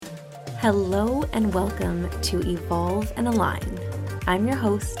Hello and welcome to Evolve and Align. I'm your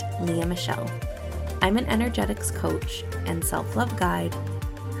host, Leah Michelle. I'm an energetics coach and self-love guide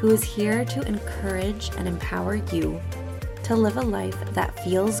who is here to encourage and empower you to live a life that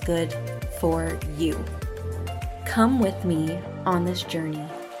feels good for you. Come with me on this journey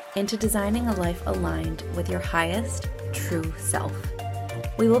into designing a life aligned with your highest true self.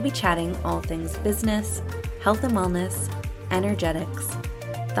 We will be chatting all things business, health and wellness, energetics,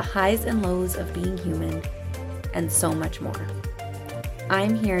 the highs and lows of being human, and so much more.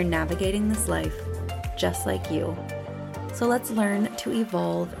 I'm here navigating this life just like you, so let's learn to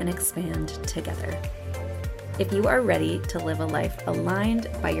evolve and expand together. If you are ready to live a life aligned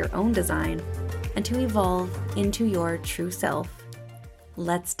by your own design and to evolve into your true self,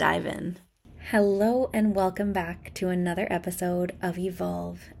 let's dive in. Hello and welcome back to another episode of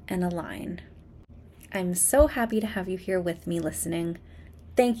Evolve and Align. I'm so happy to have you here with me listening.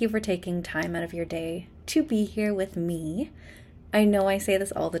 Thank you for taking time out of your day to be here with me. I know I say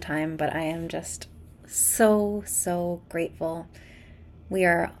this all the time, but I am just so grateful. We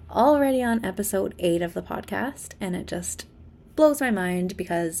are already on episode 8 of the podcast, and it just blows my mind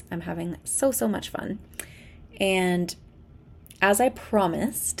because I'm having so much fun. And as I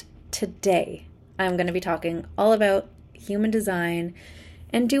promised, today I'm going to be talking all about human design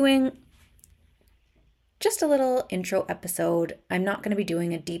and doing just a little intro episode. I'm not going to be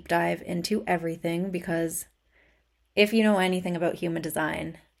doing a deep dive into everything because if you know anything about human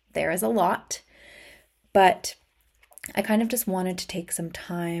design, there is a lot. But I kind of just wanted to take some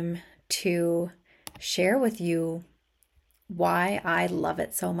time to share with you why I love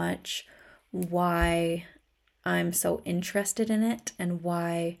it so much, why I'm so interested in it, and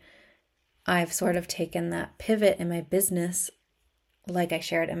why I've sort of taken that pivot in my business, like I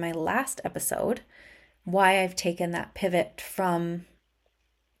shared in my last episode, why I've taken that pivot from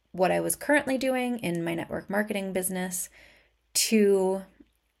what I was currently doing in my network marketing business to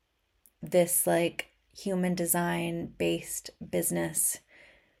this like human design based business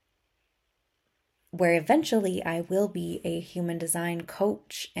where eventually I will be a human design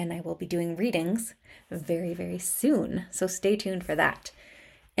coach and I will be doing readings very soon. So stay tuned for that.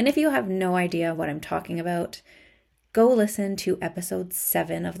 And if you have no idea what I'm talking about, go listen to episode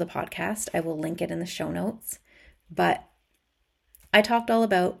 7 of the podcast. I will link it in the show notes. But I talked all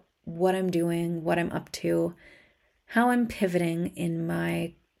about what I'm doing, what I'm up to, how I'm pivoting in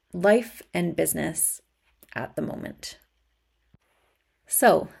my life and business at the moment.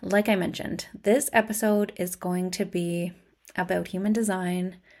 So, like I mentioned, this episode is going to be about human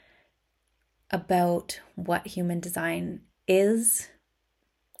design, about what human design is,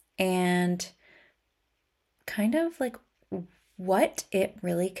 and kind of like what it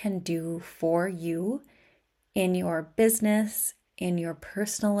really can do for you in your business, in your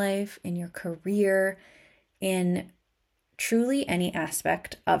personal life, in your career, in truly any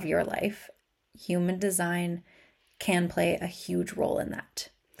aspect of your life. Human design can play a huge role in that.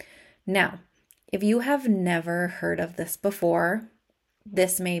 Now, if you have never heard of this before,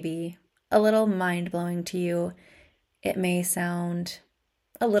 this may be a little mind-blowing to you. It may sound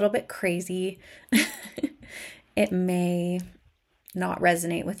a little bit crazy. It may not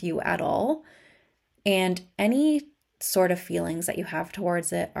resonate with you at all. And any sort of feelings that you have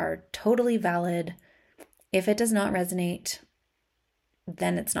towards it are totally valid. If it does not resonate,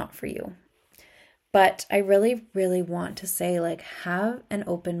 then it's not for you. But I really want to say, like, have an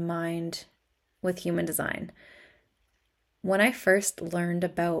open mind with human design. When I first learned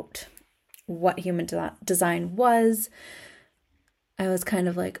about what human design was, I was kind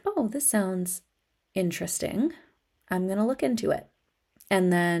of like, oh, this sounds interesting. I'm going to look into it.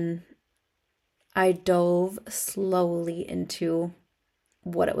 And then I dove slowly into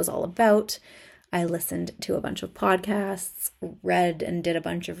what it was all about. I listened to a bunch of podcasts, read and did a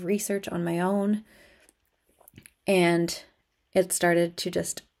bunch of research on my own. And it started to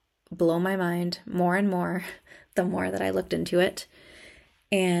just blow my mind more and more the more that I looked into it.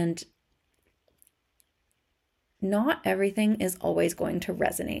 And not everything is always going to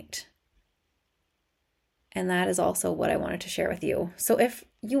resonate. And that is also what I wanted to share with you. So if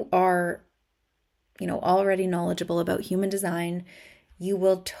you are, already knowledgeable about human design, you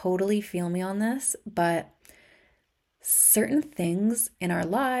will totally feel me on this, but certain things in our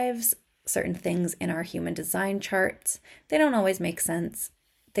lives, certain things in our human design charts, they don't always make sense.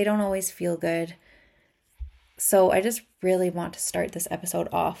 They don't always feel good. So I just really want to start this episode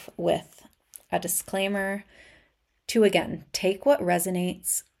off with a disclaimer to, again, take what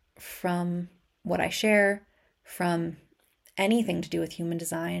resonates from what I share, from anything to do with human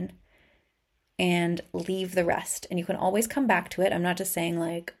design, and leave the rest. And you can always come back to it. I'm not just saying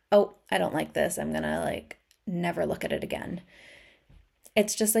like, oh, I don't like this, I'm gonna like never look at it again.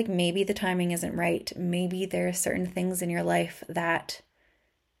 It's just like maybe the timing isn't right. Maybe there are certain things in your life that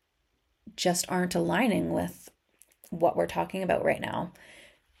just aren't aligning with what we're talking about right now.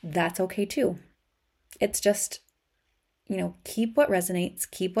 That's okay too. It's just, keep what resonates,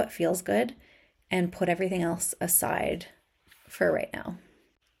 keep what feels good, and put everything else aside for right now.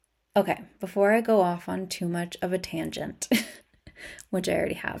 Okay, before I go off on too much of a tangent, which I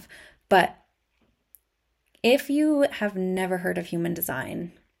already have, but if you have never heard of human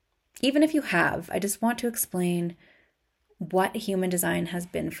design, even if you have, I just want to explain what human design has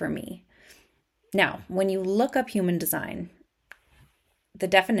been for me. Now, when you look up human design, the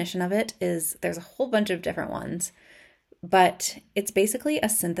definition of it is, there's a whole bunch of different ones, but it's basically a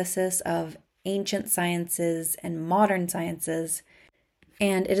synthesis of ancient sciences and modern sciences,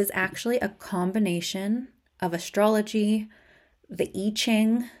 and it is actually a combination of astrology, the I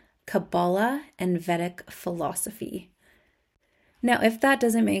Ching, Kabbalah, and Vedic philosophy. Now, if that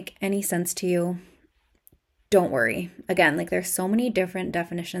doesn't make any sense to you, don't worry. Again, like there's so many different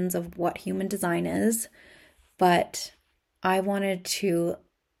definitions of what human design is, but I wanted to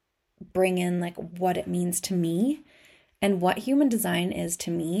bring in like what it means to me. And what human design is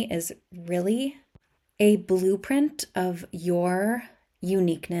to me is really a blueprint of your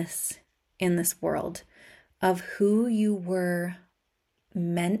uniqueness in this world, of who you were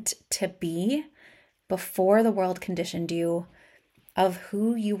meant to be before the world conditioned you, of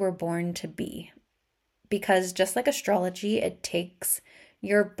who you were born to be. Because just like astrology, it takes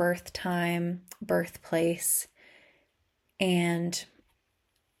your birth time, birthplace, and,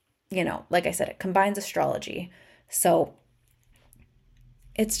 like I said, it combines astrology. So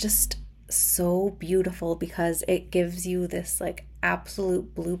it's just so beautiful because it gives you this like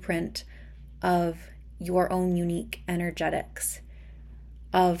absolute blueprint of your own unique energetics,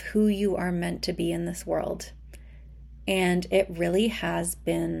 of who you are meant to be in this world. And it really has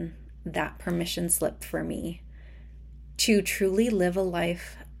been that permission slip for me to truly live a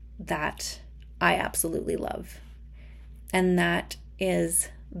life that I absolutely love. And that is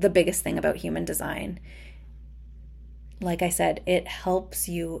the biggest thing about human design. Like I said, it helps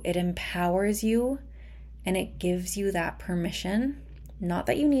you, it empowers you, and it gives you that permission. Not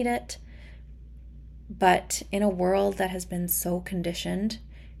that you need it, but in a world that has been so conditioned,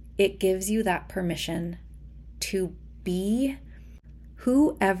 it gives you that permission to be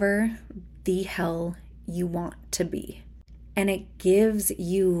whoever the hell you want to be. And it gives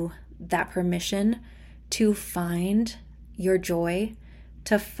you that permission to find your joy,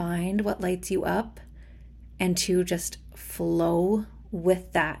 to find what lights you up, and to just flow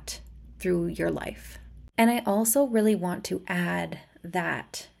with that through your life. And I also really want to add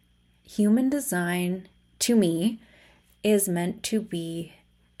that human design, to me, is meant to be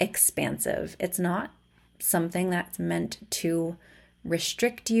expansive. It's not something that's meant to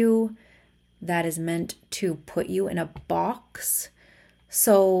restrict you, that is meant to put you in a box.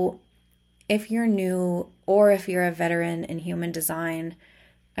 So if you're new or if you're a veteran in human design,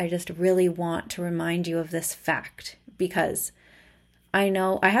 I just really want to remind you of this fact, because I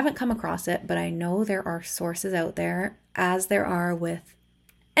know I haven't come across it, but I know there are sources out there, as there are with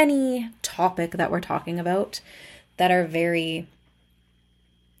any topic that we're talking about, that are very,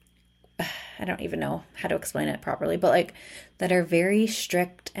 I don't even know how to explain it properly, but like that are very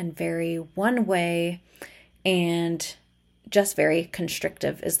strict and very one way and just very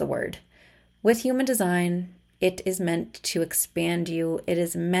constrictive is the word. With human design, it is meant to expand you. It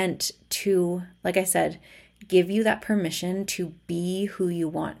is meant to, like I said, give you that permission to be who you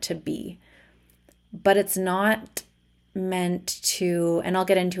want to be. But it's not meant to, and I'll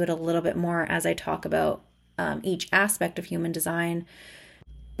get into it a little bit more as I talk about each aspect of human design.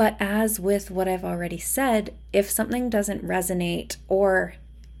 But as with what I've already said, if something doesn't resonate, or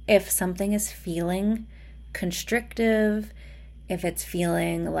if something is feeling constrictive, if it's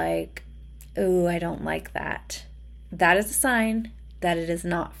feeling like, oh, I don't like that, that is a sign that it is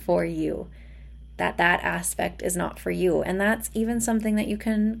not for you, that aspect is not for you. And that's even something that you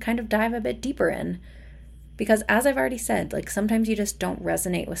can kind of dive a bit deeper in. Because as I've already said, like sometimes you just don't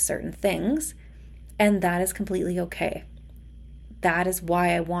resonate with certain things, and that is completely okay. That is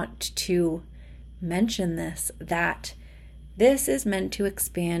why I want to mention this, that this is meant to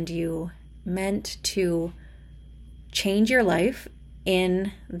expand you, meant to change your life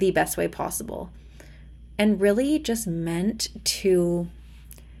in the best way possible, and really just meant to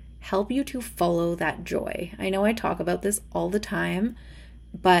help you to follow that joy. I know I talk about this all the time,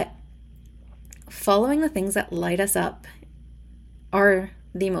 but following the things that light us up are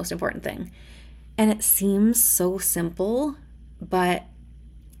the most important thing. And it seems so simple, but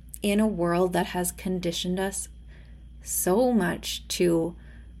in a world that has conditioned us so much to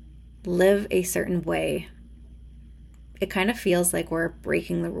live a certain way, it kind of feels like we're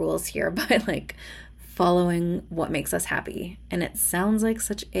breaking the rules here by like following what makes us happy. And it sounds like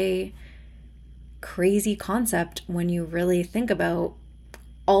such a crazy concept when you really think about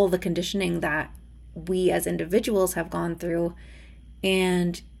all the conditioning that we as individuals have gone through,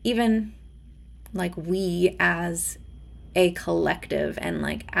 and even like we as a collective and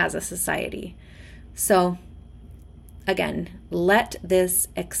like as a society. So again, let this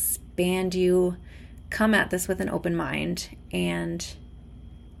expand you. Come at this with an open mind, and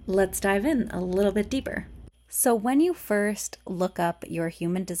let's dive in a little bit deeper. So when you first look up your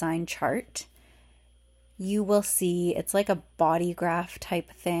human design chart, you will see it's like a body graph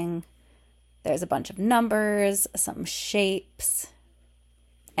type thing. There's a bunch of numbers, some shapes,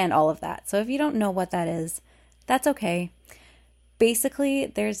 and all of that. So if you don't know what that is, that's okay. Basically,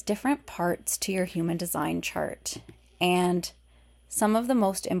 there's different parts to your human design chart, and some of the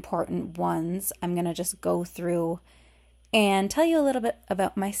most important ones I'm going to just go through and tell you a little bit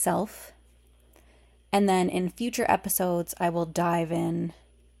about myself. And then in future episodes, I will dive in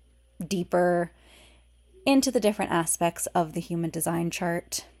deeper into the different aspects of the human design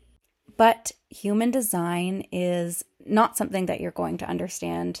chart. But human design is not something that you're going to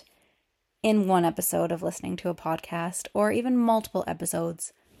understand in one episode of listening to a podcast, or even multiple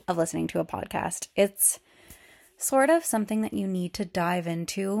episodes of listening to a podcast. It's sort of something that you need to dive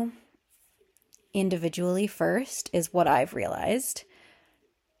into individually first, is what I've realized.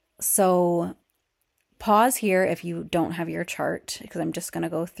 So pause here if you don't have your chart, because I'm just going to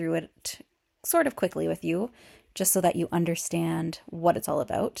go through it sort of quickly with you, just so that you understand what it's all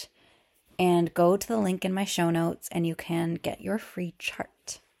about. And go to the link in my show notes and you can get your free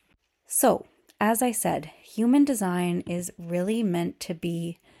chart. So, as I said, human design is really meant to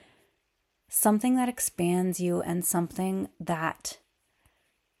be something that expands you and something that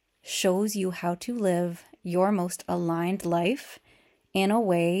shows you how to live your most aligned life in a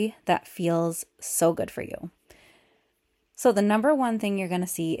way that feels so good for you. So the number one thing you're going to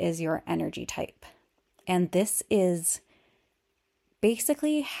see is your energy type. And this is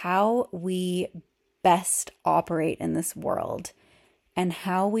basically how we best operate in this world and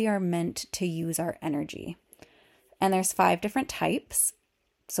how we are meant to use our energy. And there's 5 different types.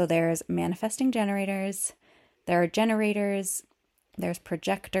 So there's manifesting generators, there are generators, there's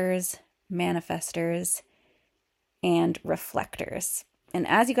projectors, manifestors, and reflectors. And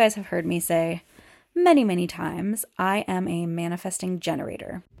as you guys have heard me say many, many times, I am a manifesting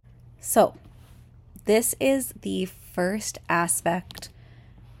generator. So this is the first aspect,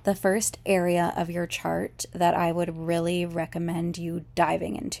 the first area of your chart that I would really recommend you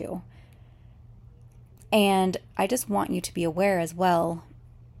diving into. And I just want you to be aware as well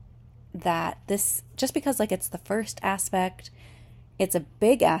that this, just because like it's the first aspect, it's a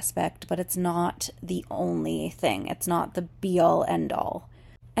big aspect, but it's not the only thing. It's not the be all end all.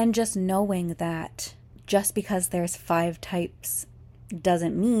 And just knowing that just because there's 5 types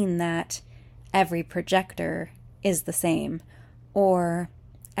doesn't mean that every projector is the same or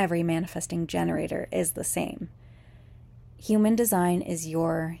every manifesting generator is the same. Human design is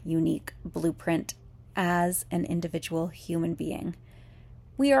your unique blueprint as an individual human being.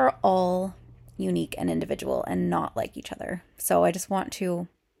 We are all unique and individual and not like each other. So I just want to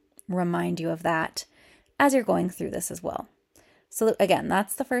remind you of that as you're going through this as well. So again,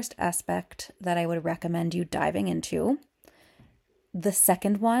 that's the first aspect that I would recommend you diving into. The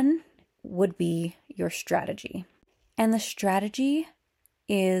second one would be your strategy. And the strategy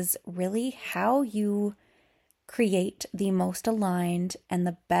is really how you create the most aligned and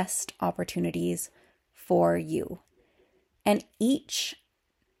the best opportunities for you. And each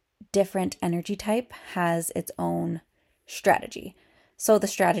different energy type has its own strategy. So the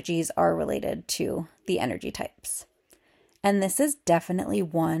strategies are related to the energy types. And this is definitely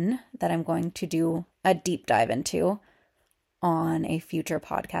one that I'm going to do a deep dive into on a future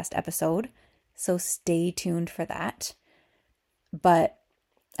podcast episode. So stay tuned for that. But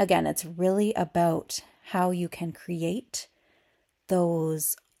again, it's really about how you can create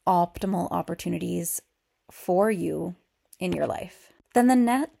those optimal opportunities for you in your life. Then the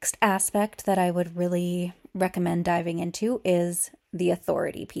next aspect that I would really recommend diving into is the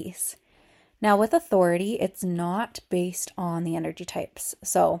authority piece. Now with authority, it's not based on the energy types.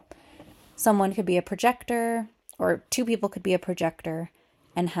 So someone could be a projector, or 2 people could be a projector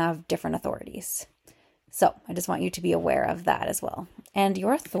and have different authorities. So I just want you to be aware of that as well. And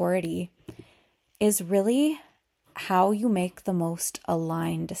your authority is really how you make the most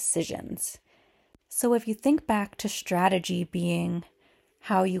aligned decisions. So if you think back to strategy being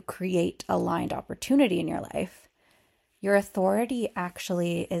how you create aligned opportunity in your life, your authority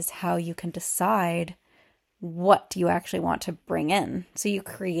actually is how you can decide what you actually want to bring in. So you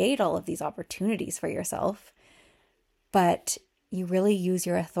create all of these opportunities for yourself, but you really use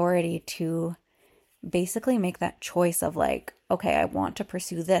your authority to basically make that choice of like, okay, I want to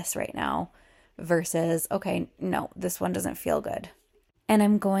pursue this right now versus, okay, no, this one doesn't feel good. And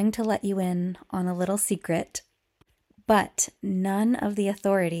I'm going to let you in on a little secret, but none of the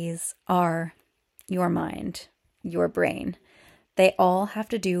authorities are your mind, your brain. They all have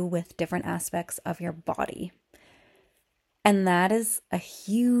to do with different aspects of your body. And that is a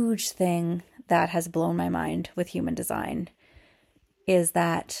huge thing that has blown my mind with human design, is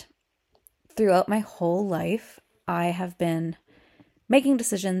that throughout my whole life, I have been making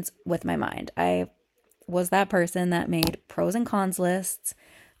decisions with my mind. I was that person that made pros and cons lists.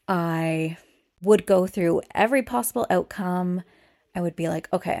 I would go through every possible outcome. I would be like,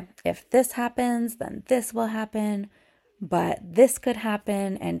 okay, if this happens, then this will happen, but this could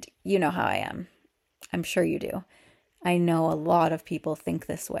happen. And you know how I am. I'm sure you do. I know a lot of people think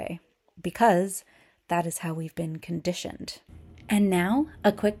this way because that is how we've been conditioned. And now,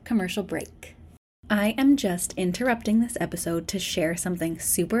 a quick commercial break. I am just interrupting this episode to share something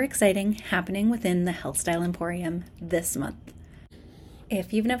super exciting happening within the Health Style Emporium this month.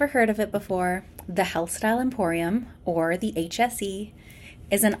 If you've never heard of it before, the Health Style Emporium, or the HSE,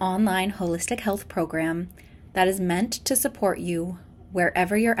 is an online holistic health program that is meant to support you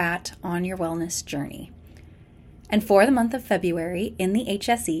wherever you're at on your wellness journey. And for the month of February in the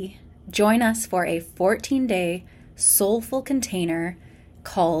HSE, join us for a 14-day soulful container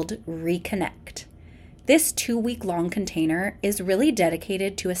called Reconnect. This 2-week-long container is really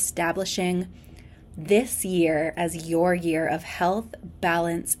dedicated to establishing this year as your year of health,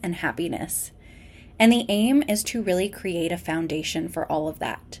 balance, and happiness. And the aim is to really create a foundation for all of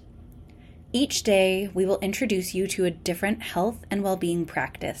that. Each day, we will introduce you to a different health and well-being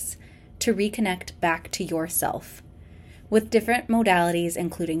practice to reconnect back to yourself, with different modalities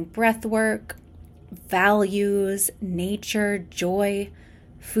including breath work, values, nature, joy,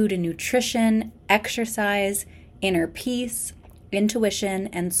 food and nutrition, exercise, inner peace, intuition,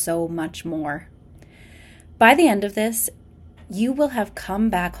 and so much more. By the end of this, you will have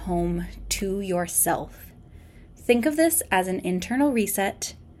come back home to yourself. Think of this as an internal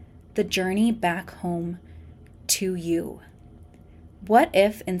reset, the journey back home to you. What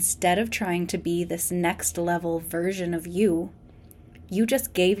if instead of trying to be this next level version of you, you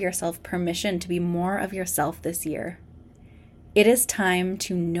just gave yourself permission to be more of yourself this year? It is time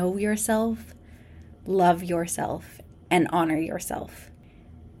to know yourself, love yourself, and honor yourself.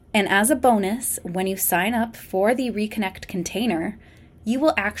 And as a bonus, when you sign up for the Reconnect container, you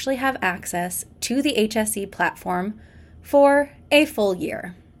will actually have access to the HSE platform for a full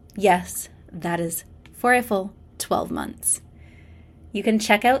year. Yes, that is for a full 12 months. You can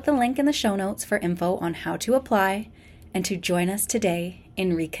check out the link in the show notes for info on how to apply and to join us today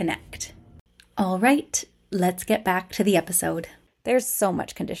in Reconnect. All right, let's get back to the episode. There's so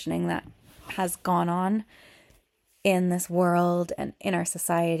much conditioning that has gone on in this world and in our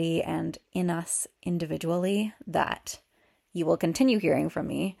society and in us individually that you will continue hearing from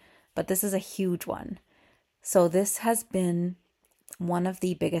me, but this is a huge one. So this has been one of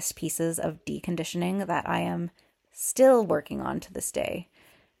the biggest pieces of deconditioning that I am still working on to this day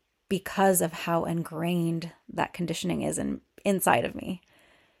because of how ingrained that conditioning is inside of me.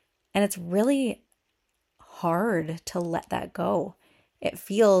 And it's really hard to let that go. It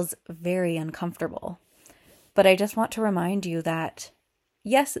feels very uncomfortable. But I just want to remind you that,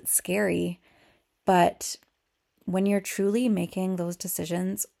 yes, it's scary, but when you're truly making those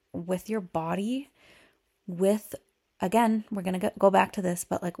decisions with your body, with, again, we're going to go back to this,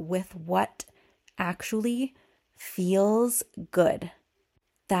 but like with what actually feels good,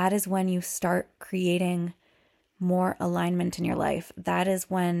 that is when you start creating more alignment in your life. That is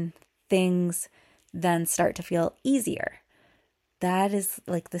when things then start to feel easier. That is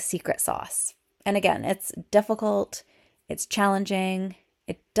like the secret sauce. And again, it's difficult, it's challenging,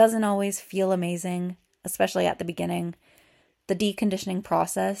 it doesn't always feel amazing, especially at the beginning. The deconditioning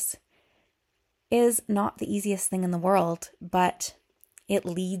process is not the easiest thing in the world, but it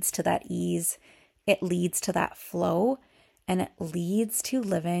leads to that ease, it leads to that flow, and it leads to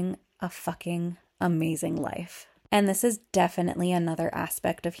living a fucking amazing life. And this is definitely another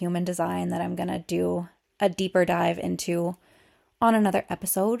aspect of human design that I'm going to do a deeper dive into on another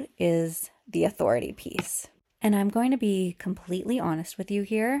episode, is the authority piece. And I'm going to be completely honest with you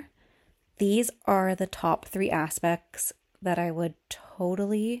here. These are the top 3 aspects that I would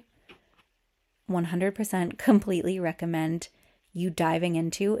totally 100% completely recommend you diving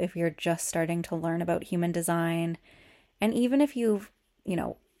into if you're just starting to learn about human design. And even if you've,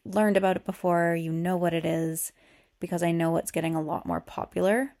 learned about it before, you know what it is, because I know it's getting a lot more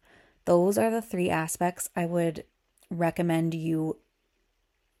popular. Those are the 3 aspects I would recommend you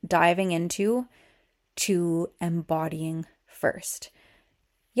diving into to embodying first.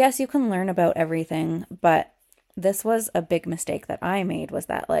 Yes, you can learn about everything, but this was a big mistake that I made, was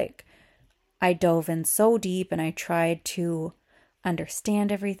that I dove in so deep and I tried to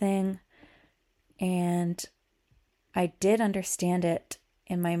understand everything, and I did understand it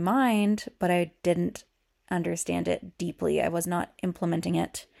in my mind, but I didn't understand it deeply. I was not implementing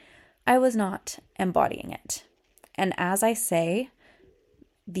it. I was not embodying it. And as I say,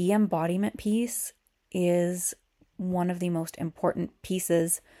 the embodiment piece is one of the most important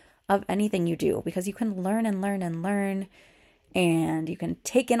pieces of anything you do, because you can learn and learn and learn, and you can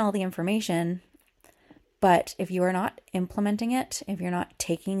take in all the information, but if you are not implementing it, if you're not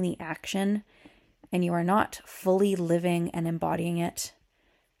taking the action, and you are not fully living and embodying it,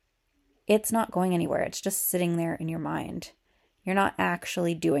 it's not going anywhere. It's just sitting there in your mind. You're not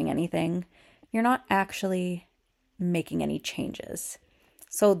actually doing anything. You're not actually making any changes.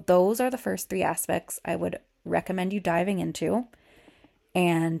 So those are the first 3 aspects I would recommend you diving into.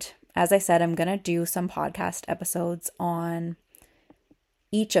 And as I said, I'm going to do some podcast episodes on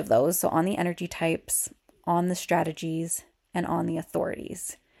each of those. So on the energy types, on the strategies, and on the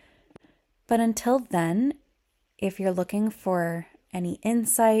authorities. But until then, if you're looking for any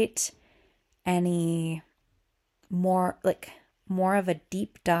insight, any more of a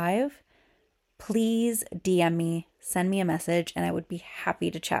deep dive, please DM me, send me a message, and I would be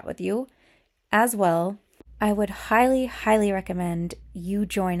happy to chat with you. As well, I would highly, highly recommend you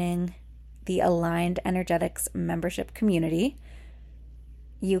joining the Aligned Energetics membership community.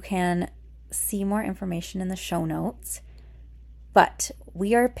 You can see more information in the show notes, but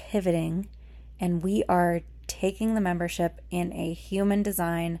we are pivoting and we are taking the membership in a human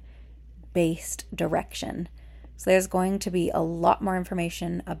design based direction. So there's going to be a lot more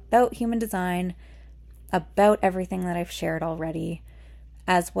information about human design, about everything that I've shared already,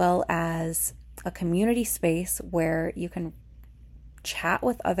 as well as a community space where you can chat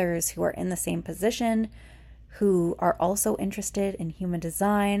with others who are in the same position, who are also interested in human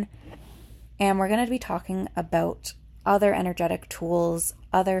design. And we're going to be talking about other energetic tools,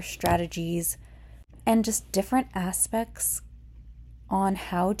 other strategies, and just different aspects on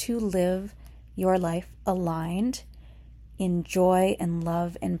how to live your life aligned in joy and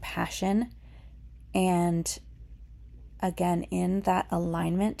love and passion, and again, in that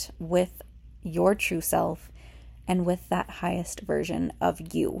alignment with your true self and with that highest version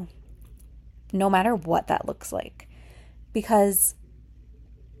of you, no matter what that looks like. Because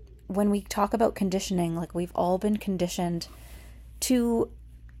when we talk about conditioning, we've all been conditioned to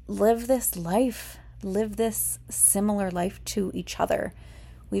live this life, live this similar life to each other.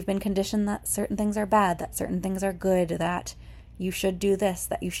 We've been conditioned that certain things are bad, that certain things are good, that you should do this,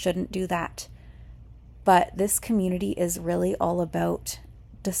 that you shouldn't do that. But this community is really all about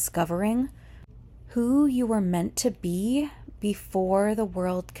discovering who you were meant to be before the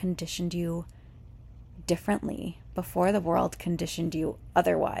world conditioned you differently, before the world conditioned you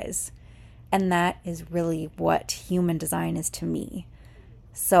otherwise. And that is really what human design is to me.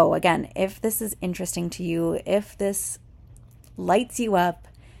 So again, if this is interesting to you, if this lights you up,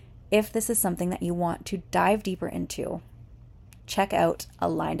 if this is something that you want to dive deeper into, check out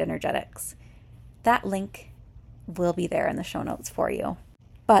Aligned Energetics. That link will be there in the show notes for you.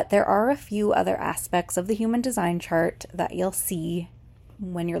 But there are a few other aspects of the human design chart that you'll see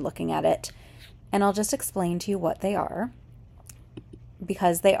when you're looking at it. And I'll just explain to you what they are,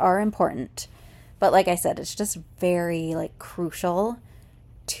 because they are important. But like I said, it's just very crucial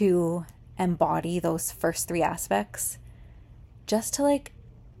to embody those first 3 aspects, just to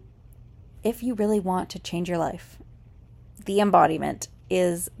if you really want to change your life, the embodiment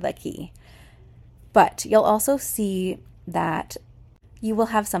is the key. But you'll also see that you will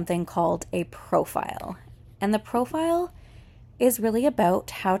have something called a profile. And the profile is really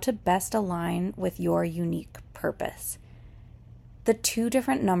about how to best align with your unique purpose. The 2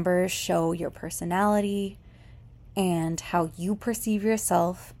 different numbers show your personality and how you perceive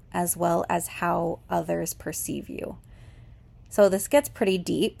yourself, as well as how others perceive you. So this gets pretty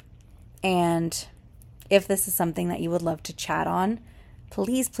deep, and if this is something that you would love to chat on,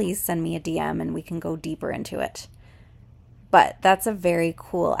 please send me a DM and we can go deeper into it. But that's a very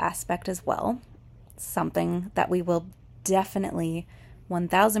cool aspect as well. Something that we will definitely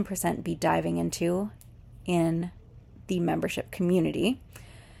 1000% be diving into in the membership community.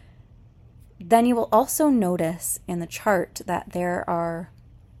 Then you will also notice in the chart that there are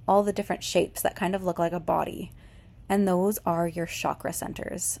all the different shapes that kind of look like a body. And those are your chakra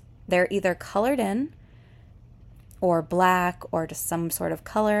centers. They're either colored in or black or just some sort of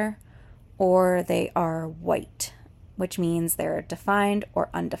color, or they are white, which means they're defined or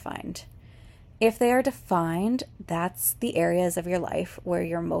undefined. If they are defined, that's the areas of your life where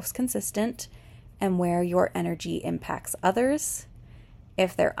you're most consistent and where your energy impacts others.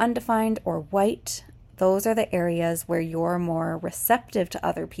 If they're undefined or white, those are the areas where you're more receptive to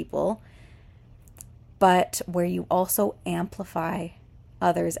other people, but where you also amplify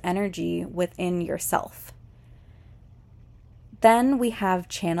others' energy within yourself. Then we have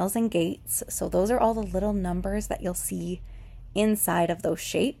channels and gates. So those are all the little numbers that you'll see inside of those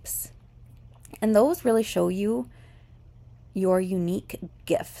shapes. And those really show you your unique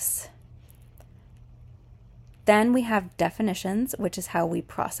gifts. Then we have definitions, which is how we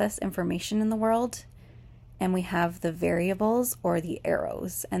process information in the world. And we have the variables or the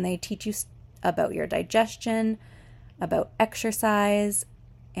arrows. And they teach you about your digestion, about exercise,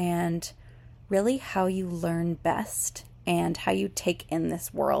 and really how you learn best and how you take in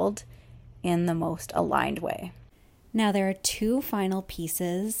this world in the most aligned way. Now, there are two final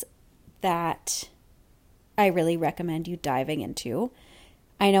pieces that I really recommend you diving into.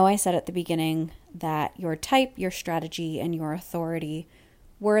 I know I said at the beginning that your type, your strategy, and your authority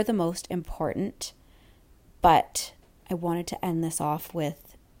were the most important, but I wanted to end this off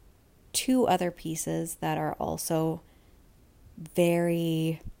with two other pieces that are also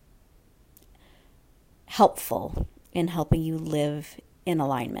very helpful in helping you live in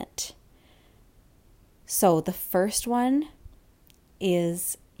alignment. So the first one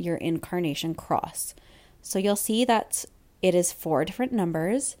is your incarnation cross. So you'll see that it is 4 different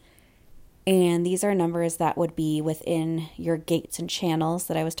numbers, and these are numbers that would be within your gates and channels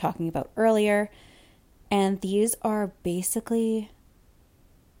that I was talking about earlier. And these are basically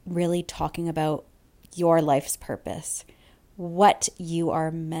really talking about your life's purpose, what you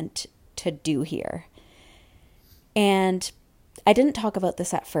are meant to do here. And I didn't talk about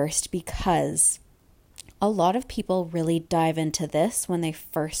this at first because a lot of people really dive into this when they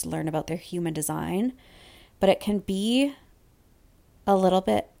first learn about their human design, but it can be a little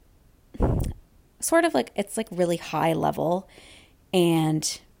bit sort of like, it's like really high level.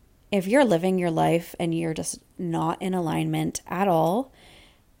 And if you're living your life and you're just not in alignment at all,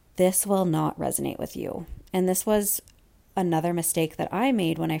 this will not resonate with you. And this was another mistake that I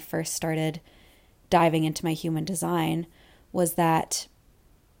made when I first started diving into my human design, was that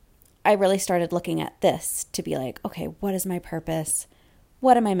I really started looking at this to be like, okay, what is my purpose?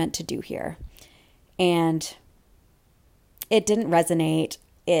 What am I meant to do here? And it didn't resonate.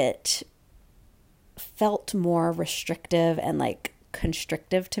 It felt more restrictive and like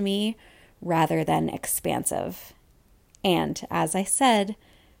constrictive to me rather than expansive. And as I said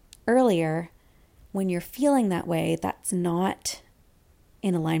earlier, when you're feeling that way, that's not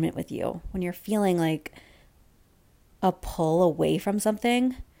in alignment with you. When you're feeling like a pull away from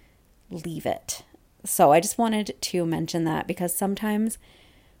something, leave it. So I just wanted to mention that because sometimes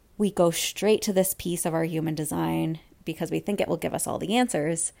we go straight to this piece of our human design because we think it will give us all the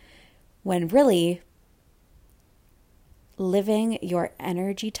answers, when really living your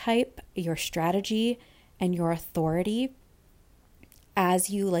energy type, your strategy, and your authority as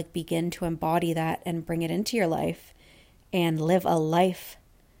you like begin to embody that and bring it into your life and live a life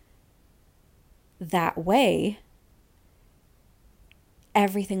that way,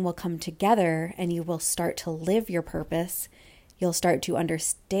 everything will come together and you will start to live your purpose. You'll start to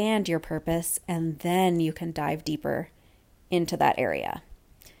understand your purpose, and then you can dive deeper into that area.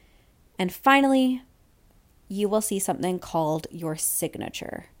 And finally, you will see something called your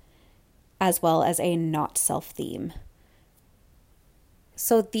signature, as well as a not self theme.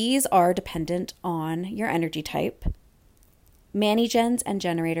 So these are dependent on your energy type. Manigens and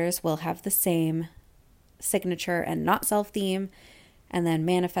generators will have the same signature and not self theme. And then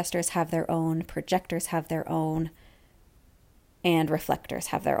manifestors have their own, projectors have their own, and reflectors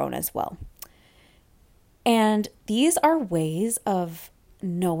have their own as well. And these are ways of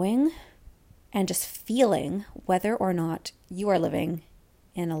knowing and just feeling whether or not you are living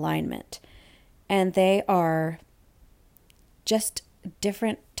in alignment. And they are just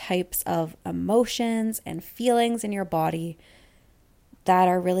different types of emotions and feelings in your body that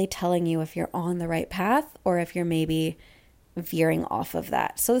are really telling you if you're on the right path or if you're maybe veering off of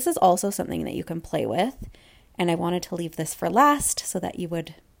that. So this is also something that you can play with. And I wanted to leave this for last so that you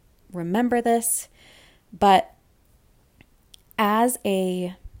would remember this. But as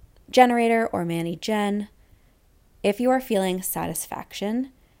a generator or Manny Gen, if you are feeling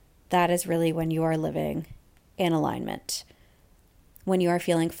satisfaction, that is really when you are living in alignment. When you are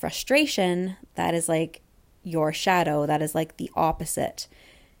feeling frustration, that is like your shadow, that is like the opposite.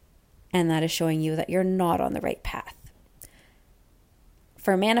 And that is showing you that you're not on the right path.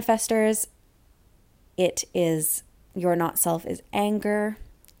 For manifestors, it is your not self is anger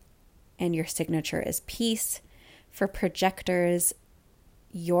and your signature is peace. For projectors,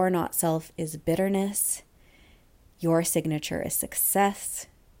 your not self is bitterness. Your signature is success.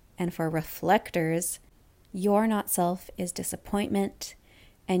 And for reflectors, your not self is disappointment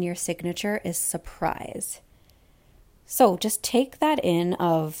and your signature is surprise. So just take that in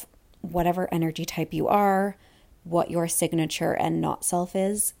of whatever energy type you are, what your signature and not self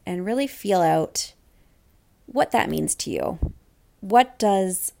is, and really feel out what that means to you. What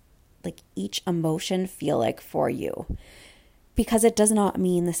does each emotion feel like for you? Because it does not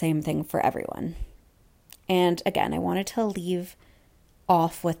mean the same thing for everyone. And again, I wanted to leave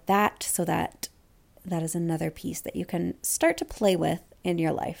off with that so that is another piece that you can start to play with in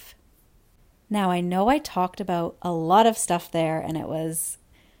your life. Now, I know I talked about a lot of stuff there, and it was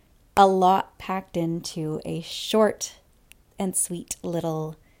a lot packed into a short and sweet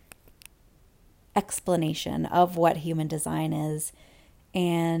little explanation of what human design is.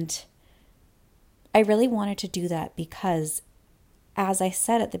 And I really wanted to do that because, as I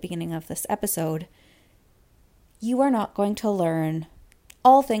said at the beginning of this episode, you are not going to learn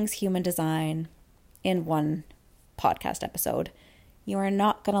all things human design in one podcast episode. You are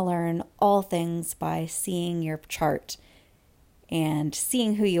not going to learn all things by seeing your chart and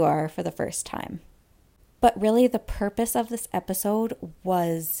seeing who you are for the first time. But really, the purpose of this episode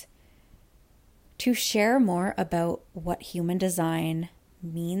was to share more about what human design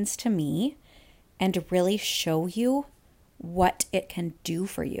means to me and really show you what it can do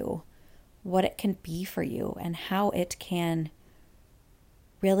for you, what it can be for you, and how it can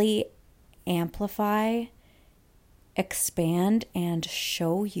really amplify, expand, and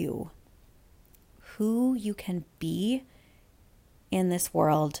show you who you can be in this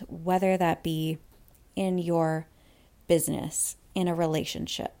world, whether that be in your business, in a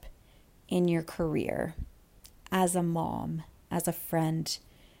relationship, in your career, as a mom, as a friend,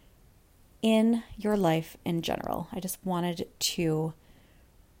 in your life in general. I just wanted to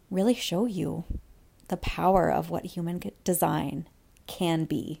really show you the power of what human design can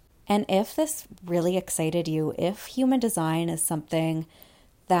be. And if this really excited you, if human design is something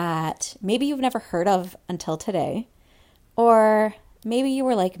that maybe you've never heard of until today, or maybe you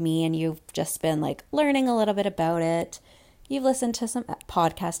were like me and you've just been learning a little bit about it, you've listened to some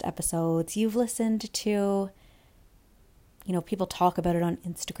podcast episodes, you've listened to, people talk about it on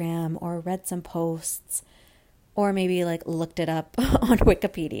Instagram or read some posts, or maybe looked it up on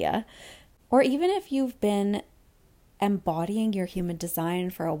Wikipedia, or even if you've been embodying your human design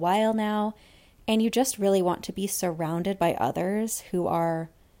for a while now and you just really want to be surrounded by others who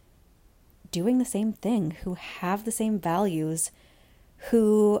are doing the same thing, who have the same values,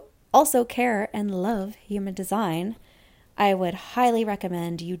 who also care and love human design, I would highly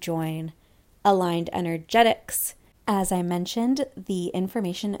recommend you join Aligned Energetics. As I mentioned, the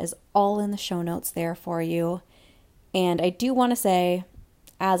information is all in the show notes there for you. And I do want to say,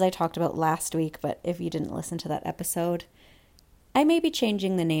 as I talked about last week, but if you didn't listen to that episode, I may be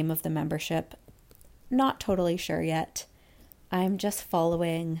changing the name of the membership. Not totally sure yet. I'm just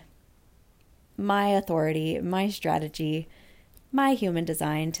following my authority, my strategy, my human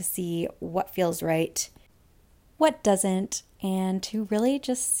design to see what feels right, what doesn't, and to really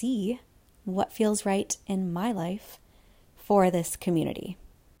just see what feels right in my life for this community.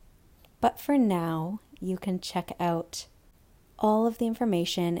 But for now, you can check out all of the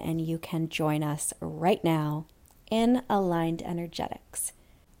information and you can join us right now in Aligned Energetics.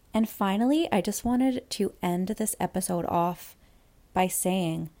 And finally, I just wanted to end this episode off by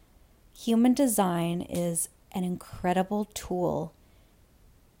saying human design is an incredible tool,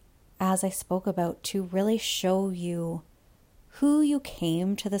 as I spoke about, to really show you who you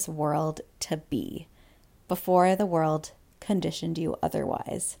came to this world to be before the world conditioned you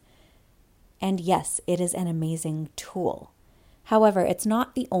otherwise. And yes, it is an amazing tool. However, it's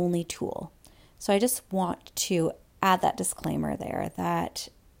not the only tool. So I just want to add that disclaimer there that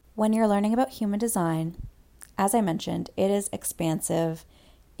when you're learning about human design, as I mentioned, it is expansive.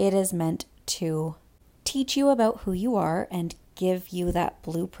 It is meant to teach you about who you are and give you that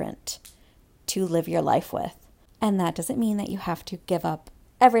blueprint to live your life with. And that doesn't mean that you have to give up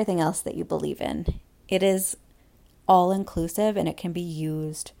everything else that you believe in. It is all inclusive and it can be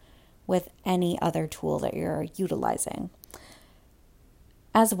used with any other tool that you're utilizing.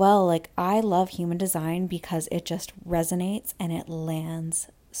 As well, I love human design because it just resonates and it lands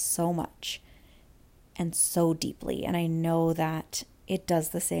so much and so deeply. And I know that it does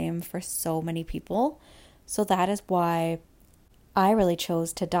the same for so many people. So that is why I really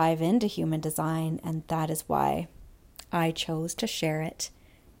chose to dive into human design. And that is why I chose to share it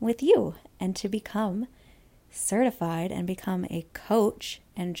with you and to become certified and become a coach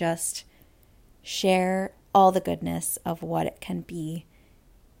and just share all the goodness of what it can be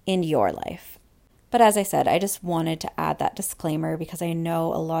in your life. But as I said, I just wanted to add that disclaimer because I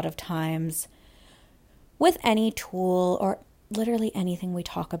know a lot of times with any tool or literally anything we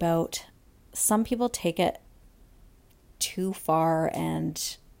talk about, some people take it too far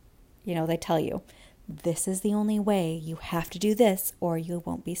and, they tell you, this is the only way, you have to do this or you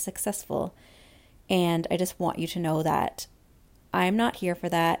won't be successful. And I just want you to know that I'm not here for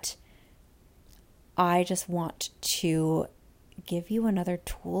that. I just want to give you another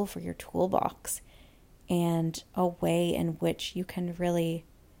tool for your toolbox and a way in which you can really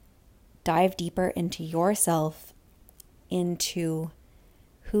dive deeper into yourself, into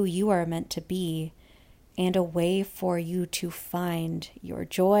who you are meant to be, and a way for you to find your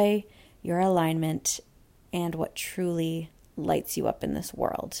joy, your alignment, and what truly lights you up in this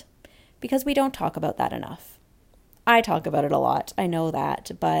world. Because we don't talk about that enough. I talk about it a lot, I know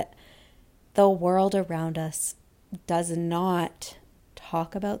that, but the world around us does not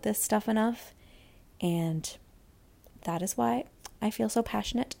talk about this stuff enough, and that is why I feel so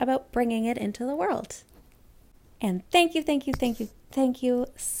passionate about bringing it into the world. And thank you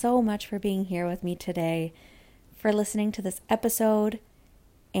so much for being here with me today, for listening to this episode,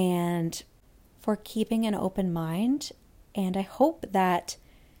 and for keeping an open mind. And I hope that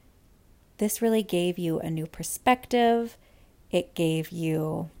this really gave you a new perspective. It gave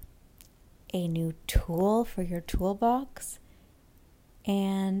you a new tool for your toolbox.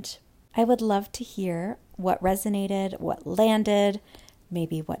 And I would love to hear what resonated, what landed,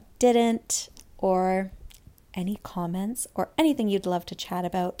 maybe what didn't, or any comments or anything you'd love to chat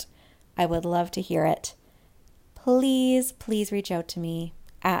about. I would love to hear it. Please reach out to me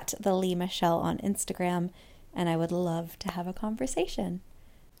at the Lee Michelle on Instagram, and I would love to have a conversation.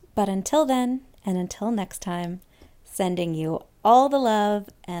 But until then, and until next time, sending you all the love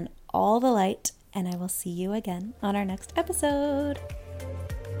and all the light, and I will see you again on our next episode.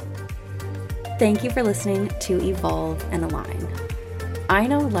 Thank you for listening to Evolve and Align. I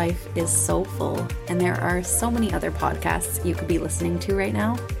know life is so full, and there are so many other podcasts you could be listening to right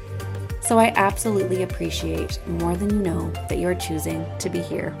now. So I absolutely appreciate more than you know that you're choosing to be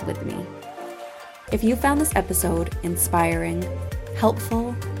here with me. If you found this episode inspiring,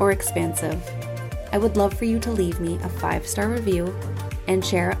 helpful, or expansive, I would love for you to leave me a 5-star review and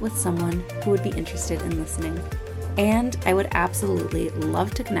share it with someone who would be interested in listening. And I would absolutely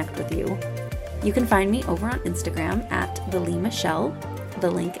love to connect with you. You can find me over on Instagram at the Lee Michelle.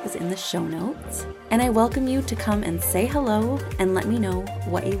 The link is in the show notes. And I welcome you to come and say hello and let me know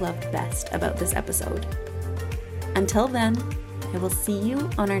what you loved best about this episode. Until then, I will see you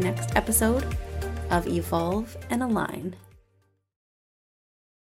on our next episode of Evolve and Align.